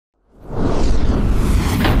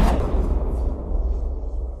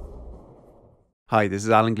Hi, this is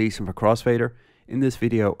Alan Gleeson for Crossfadr. In this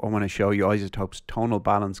video, I want to show you iZotope's Tonal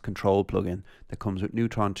Balance Control plugin that comes with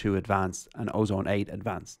Neutron 2 Advanced and Ozone 8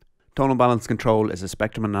 Advanced. Tonal Balance Control is a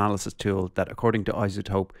spectrum analysis tool that, according to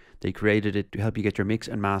iZotope, they created it to help you get your mix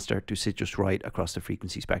and master to sit just right across the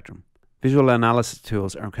frequency spectrum. Visual analysis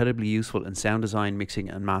tools are incredibly useful in sound design, mixing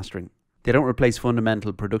and mastering. They don't replace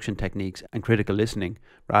fundamental production techniques and critical listening.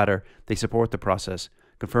 Rather, they support the process,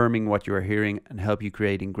 confirming what you are hearing and help you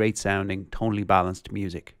creating great sounding, tonally balanced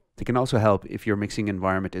music. They can also help if your mixing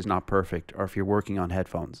environment is not perfect or if you're working on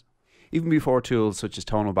headphones. Even before tools such as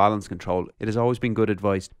Tonal Balance Control, it has always been good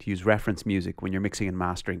advice to use reference music when you're mixing and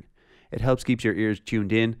mastering. It helps keep your ears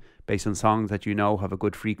tuned in based on songs that you know have a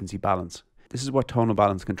good frequency balance. This is what Tonal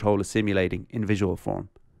Balance Control is simulating in visual form.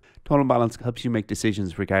 Tonal Balance helps you make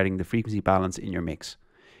decisions regarding the frequency balance in your mix.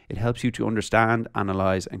 It helps you to understand,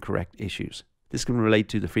 analyze and correct issues. This can relate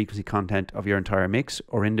to the frequency content of your entire mix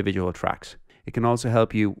or individual tracks. It can also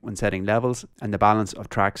help you when setting levels and the balance of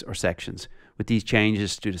tracks or sections, with these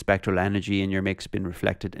changes to the spectral energy in your mix being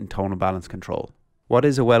reflected in Tonal Balance Control. What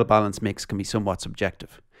is a well-balanced mix can be somewhat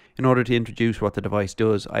subjective. In order to introduce what the device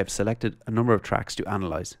does, I have selected a number of tracks to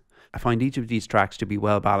analyze. I find each of these tracks to be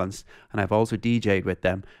well balanced, and I've also DJ'd with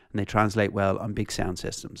them, and they translate well on big sound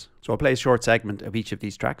systems. So I'll play a short segment of each of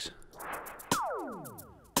these tracks.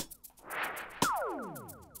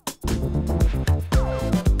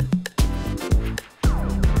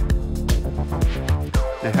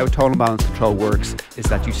 Now, how Tonal Balance Control works is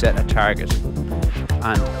that you set a target,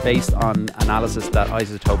 and based on analysis that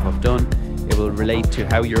iZotope have done, it will relate to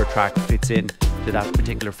how your track fits in to that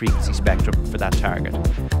particular frequency spectrum for that target.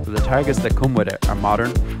 So the targets that come with it are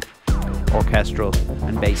modern, orchestral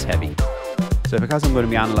and bass heavy. So because I'm going to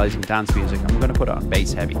be analysing dance music, I'm going to put it on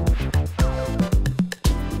bass heavy.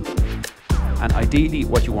 And ideally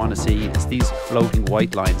what you want to see is these floating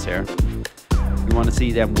white lines here. You want to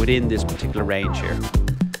see them within this particular range here.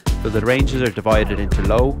 So the ranges are divided into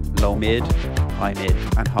low, low mid,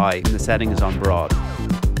 and high, and the setting is on broad.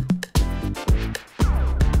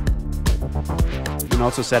 You can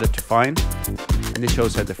also set it to fine, and this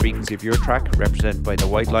shows how the frequency of your track, represented by the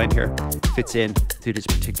white line here, fits in to this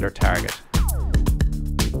particular target.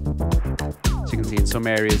 So you can see in some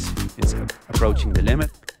areas it's approaching the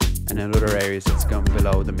limit, and in other areas it's gone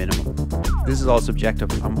below the minimum. This is all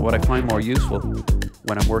subjective, and what I find more useful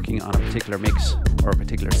when I'm working on a particular mix or a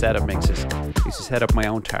particular set of mixes is to set up my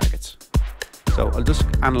own targets. So I'll just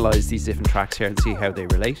analyse these different tracks here and see how they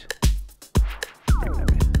relate. Bring them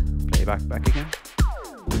in, play back again.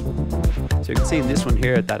 So you can see in this one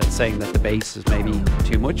here that it's saying that the bass is maybe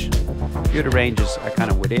too much. The other ranges are kind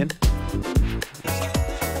of within.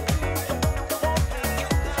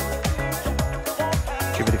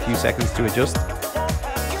 Give it a few seconds to adjust.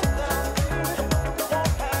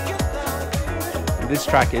 And this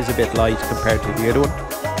track is a bit light compared to the other one.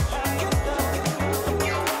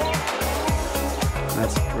 And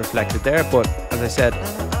that's reflected there, but as I said,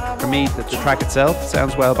 for me the track itself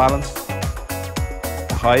sounds well balanced.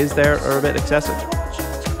 The highs there are a bit excessive.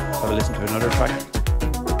 Let's have a listen to another track.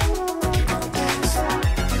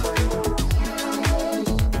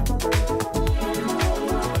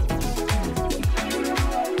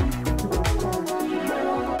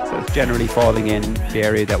 Generally falling in the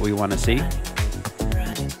area that we want to see.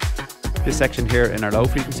 This section here in our low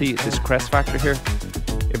frequency, this crest factor here,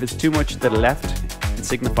 if it's too much to the left, it's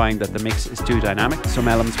signifying that the mix is too dynamic. Some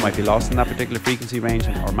elements might be lost in that particular frequency range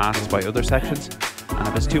or masked by other sections. And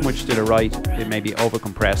if it's too much to the right, it may be over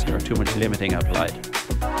compressed or too much limiting applied.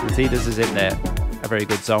 You can see this is in a very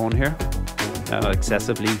good zone here, not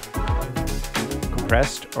excessively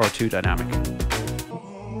compressed or too dynamic.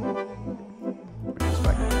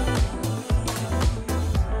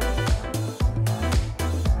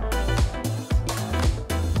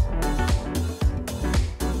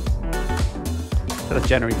 So that's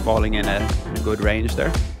generally falling in a good range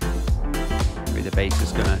there. Maybe the bass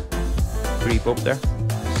is going to creep up there.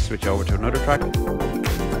 Switch over to another track. Just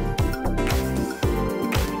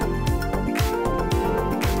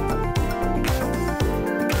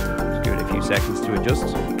give it a few seconds to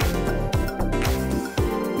adjust.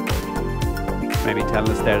 Maybe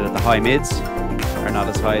telling us there that the high mids are not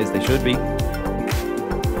as high as they should be.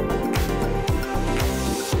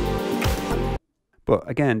 But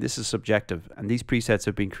again, this is subjective, and these presets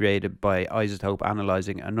have been created by iZotope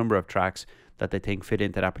analysing a number of tracks that they think fit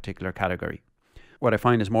into that particular category. What I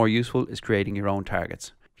find is more useful is creating your own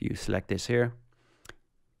targets. If you select this here,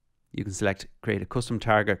 you can select create a custom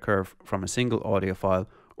target curve from a single audio file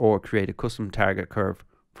or create a custom target curve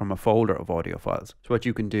from a folder of audio files. So what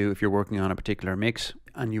you can do if you're working on a particular mix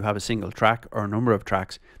and you have a single track or a number of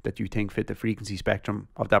tracks that you think fit the frequency spectrum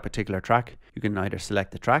of that particular track, you can either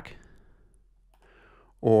select the track,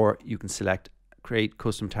 or you can select create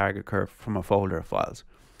custom target curve from a folder of files.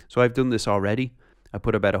 So I've done this already. I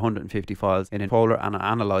put about 150 files in a folder and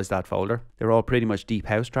I analyzed that folder. They're all pretty much deep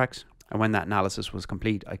house tracks. And when that analysis was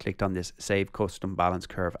complete, I clicked on this Save Custom Balance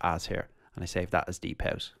Curve As here, and I saved that as deep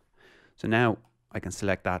house. So now I can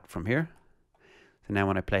select that from here. So now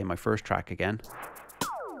when I play my first track again,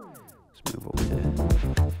 let's move over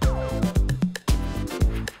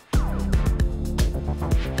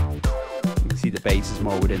you can see the bass is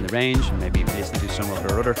more within the range, and maybe listen to some of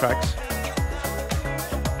their other tracks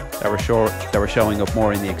that were showing up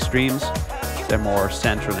more in the extremes. They're more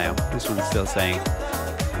central now. This one's still saying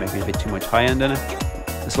maybe a bit too much high end in it.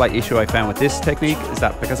 The slight issue I found with this technique is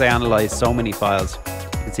that because I analysed so many files,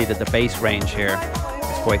 you can see that the bass range here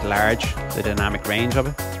is quite large, the dynamic range of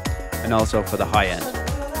it, and also for the high end.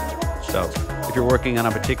 So if you're working on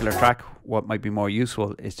a particular track, what might be more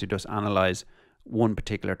useful is to just analyse one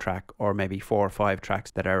particular track, or maybe 4 or 5 tracks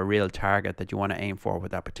that are a real target that you want to aim for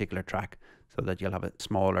with that particular track, so that you'll have a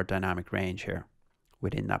smaller dynamic range here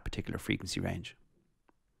within that particular frequency range.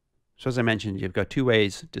 So as I mentioned, you've got 2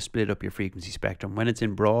 ways to split up your frequency spectrum. When it's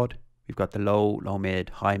in broad, we've got the low, low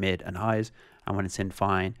mid, and highs, and when it's in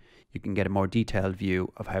fine, you can get a more detailed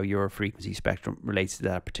view of how your frequency spectrum relates to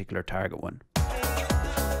that particular target one.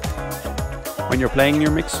 When you're playing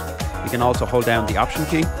your mix, you can also hold down the Option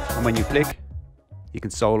key, and when you click, you can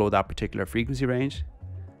solo that particular frequency range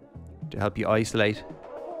to help you isolate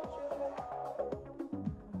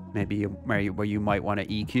maybe where you might want to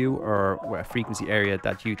EQ, or a frequency area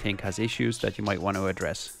that you think has issues that you might want to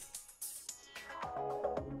address.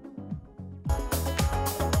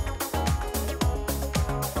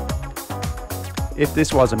 If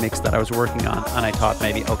this was a mix that I was working on and I thought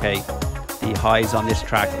maybe, okay, the highs on this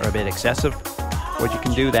track are a bit excessive, what you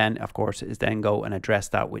can do then, of course, is then go and address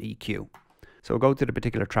that with EQ. So go to the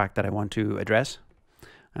particular track that I want to address,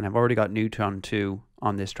 and I've already got Neutron 2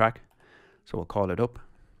 on this track, so we'll call it up.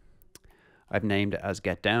 I've named it as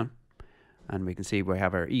Get Down, and we can see we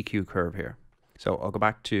have our EQ curve here. So I'll go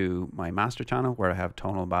back to my master channel where I have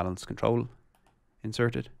Tonal Balance Control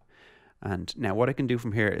inserted. And now what I can do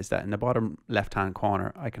from here is that in the bottom left hand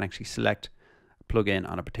corner, I can actually select a plugin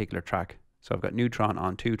on a particular track. So I've got Neutron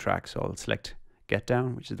on 2 tracks, so I'll select Get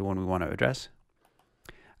Down, which is the one we want to address.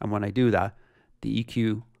 And when I do that, the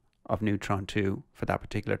EQ of Neutron 2 for that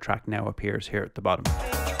particular track now appears here at the bottom.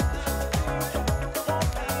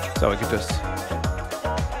 So I could just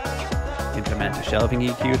implement a shelving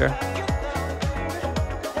EQ there.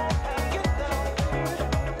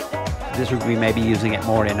 This would be maybe using it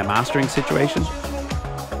more in a mastering situation,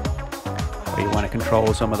 where you want to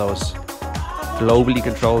control some of those, globally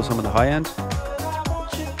control some of the high end.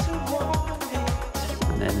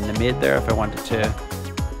 And then in the mid there, if I wanted to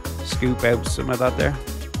scoop out some of that there.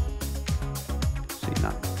 See,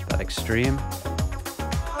 not that extreme.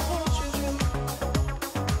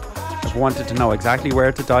 If I wanted to know exactly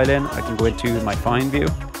where to dial in, I can go into my fine view,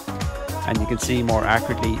 and you can see more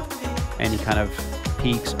accurately any kind of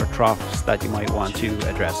peaks or troughs that you might want to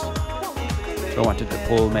address. If I wanted to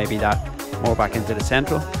pull maybe that more back into the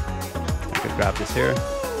central, I could grab this here.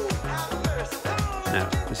 Now,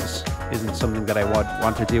 this isn't something that I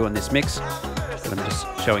want to do on this mix, but I'm just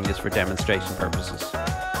showing this for demonstration purposes. You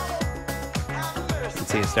can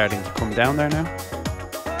see it's starting to come down there now.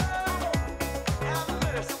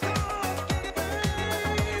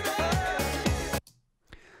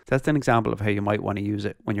 That's an example of how you might want to use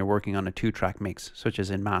it when you're working on a 2-track mix, such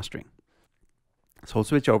as in mastering. So I'll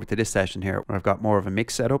switch over to this session here where I've got more of a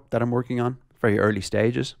mix setup that I'm working on, very early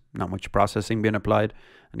stages, not much processing being applied.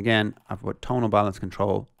 And again, I've got Tonal Balance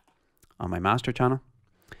Control on my master channel.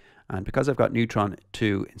 And because I've got Neutron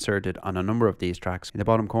 2 inserted on a number of these tracks, in the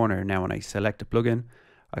bottom corner now when I select a plugin,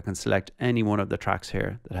 I can select any one of the tracks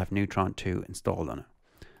here that have Neutron 2 installed on it.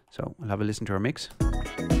 So we'll have a listen to our mix.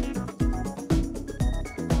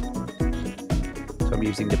 So I'm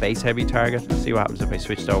using the bass heavy target. Let's see what happens if I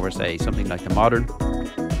switched over, say, something like the modern.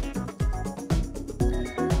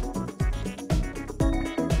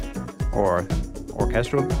 Or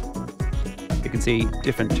orchestral. You can see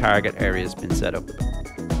different target areas been set up.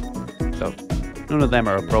 So none of them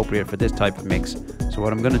are appropriate for this type of mix. So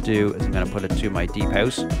what I'm going to do is I'm going to put it to my deep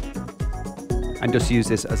house and just use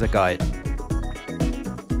this as a guide.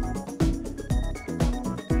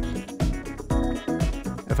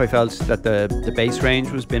 If I felt that the bass range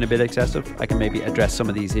was been a bit excessive, I can maybe address some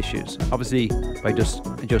of these issues. Obviously, by just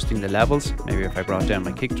adjusting the levels, maybe if I brought down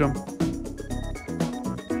my kick drum,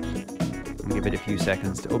 and give it a few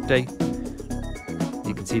seconds to update,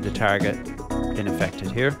 you can see the target being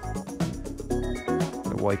affected here.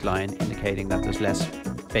 The white line indicating that there's less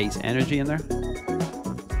bass energy in there. So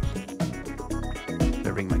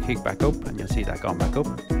I bring my kick back up and you'll see that gone back up.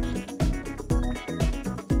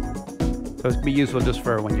 So it can be useful just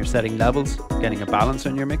for when you're setting levels, getting a balance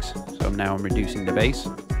on your mix. So now I'm reducing the bass.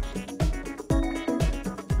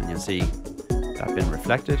 And you'll see that been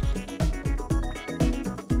reflected.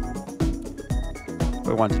 If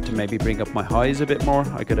I wanted to maybe bring up my highs a bit more,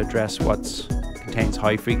 I could address what contains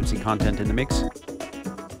high frequency content in the mix.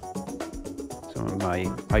 So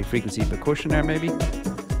my high frequency percussion there maybe,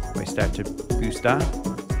 if I start to boost that,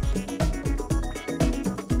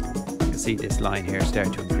 you can see this line here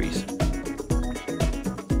start to increase.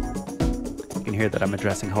 You can hear that I'm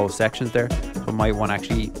addressing whole sections there, so I might want to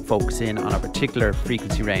actually focus in on a particular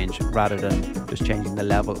frequency range rather than just changing the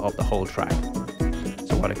level of the whole track.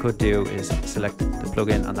 So what I could do is select the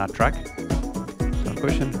plugin on that track,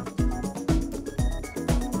 percussion,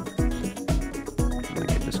 and I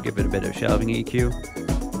can just give it a bit of shelving EQ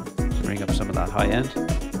to bring up some of that high end,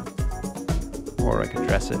 or I can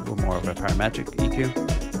dress it with more of a parametric EQ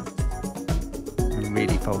and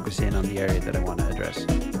really focus in on the area that I want to address.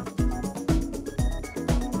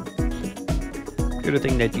 The other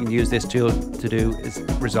thing that you can use this tool to do is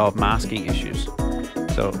resolve masking issues.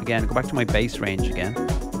 So again, go back to my bass range again.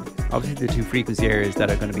 Obviously the two frequency areas that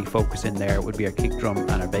are going to be focused in there would be our kick drum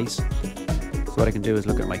and our bass. So what I can do is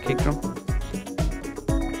look at my kick drum,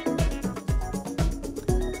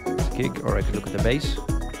 kick, or I could look at the bass.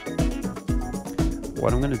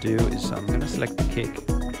 What I'm going to do is I'm going to select the kick.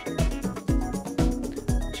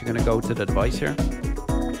 So you're going to go to the device here.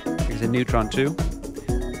 Because in Neutron 2,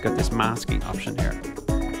 we've got this masking option here.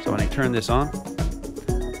 So when I turn this on,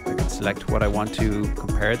 I can select what I want to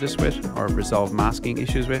compare this with or resolve masking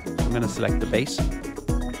issues with. So I'm going to select the bass. So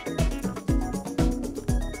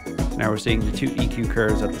now we're seeing the two EQ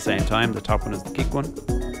curves at the same time. The top one is the kick one,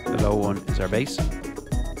 the low one is our bass.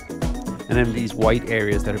 And then these white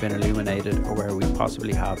areas that have been illuminated are where we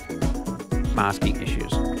possibly have masking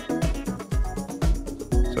issues.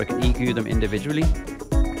 So I can EQ them individually,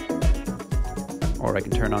 or I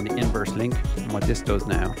can turn on the inverse link. And what this does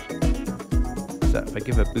now is that if I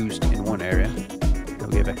give a boost in one area, it'll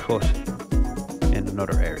give a cut in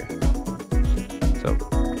another area. So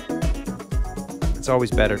it's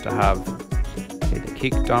always better to have the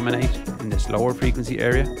kick dominate in this lower frequency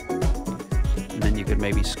area, and then you could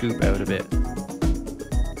maybe scoop out a bit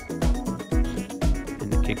in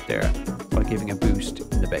the kick there while giving a boost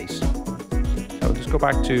in the bass. So just go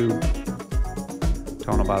back to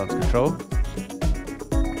Tonal Balance Control.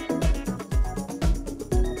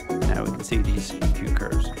 Now we can see these EQ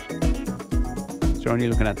curves. So only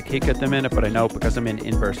looking at the kick at the minute, but I know because I'm in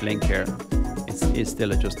inverse link here, it is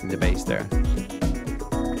still adjusting the bass there.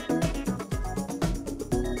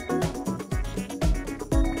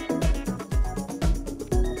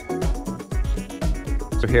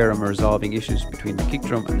 So here I'm resolving issues between the kick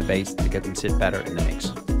drum and the bass to get them sit better in the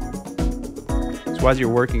mix. So as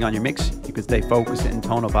you're working on your mix, you can stay focused in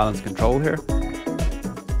Tonal Balance Control here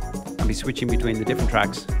and be switching between the different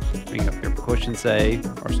tracks, bringing up your percussion, say,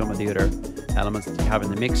 or some of the other elements that you have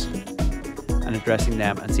in the mix, and addressing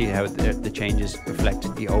them and see how the changes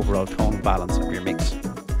reflect the overall tonal balance of your mix.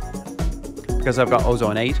 Because I've got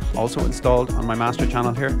Ozone 8 also installed on my master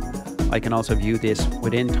channel here, I can also view this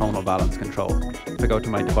within Tonal Balance Control. If I go to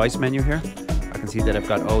my device menu here, I can see that I've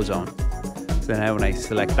got Ozone. So now when I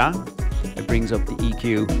select that, it brings up the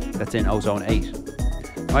EQ that's in Ozone 8.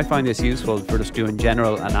 I find this useful for just doing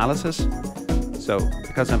general analysis. So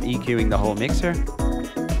because I'm EQing the whole mix here,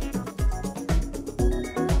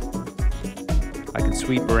 I can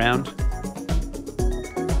sweep around,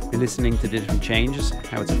 be listening to the different changes,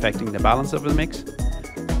 how it's affecting the balance of the mix.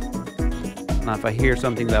 And if I hear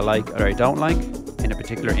something that I like or I don't like in a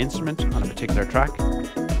particular instrument on a particular track,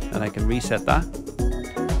 then I can reset that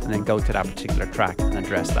and then go to that particular track and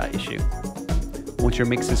address that issue. Once your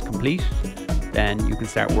mix is complete, then you can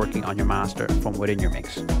start working on your master from within your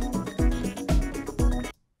mix.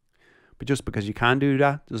 But just because you can do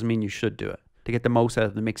that doesn't mean you should do it. To get the most out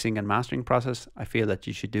of the mixing and mastering process, I feel that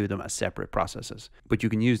you should do them as separate processes. But you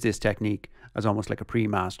can use this technique as almost like a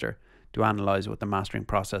pre-master to analyze what the mastering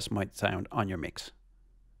process might sound on your mix.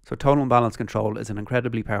 So Tonal Balance Control is an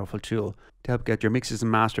incredibly powerful tool to help get your mixes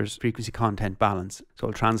and masters frequency content balance, so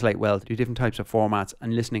it'll translate well to different types of formats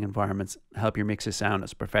and listening environments and help your mixes sound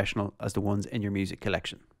as professional as the ones in your music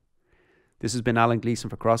collection. This has been Alan Gleeson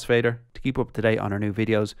for Crossfadr. To keep up to date on our new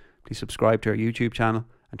videos, please subscribe to our YouTube channel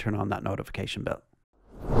and turn on that notification bell.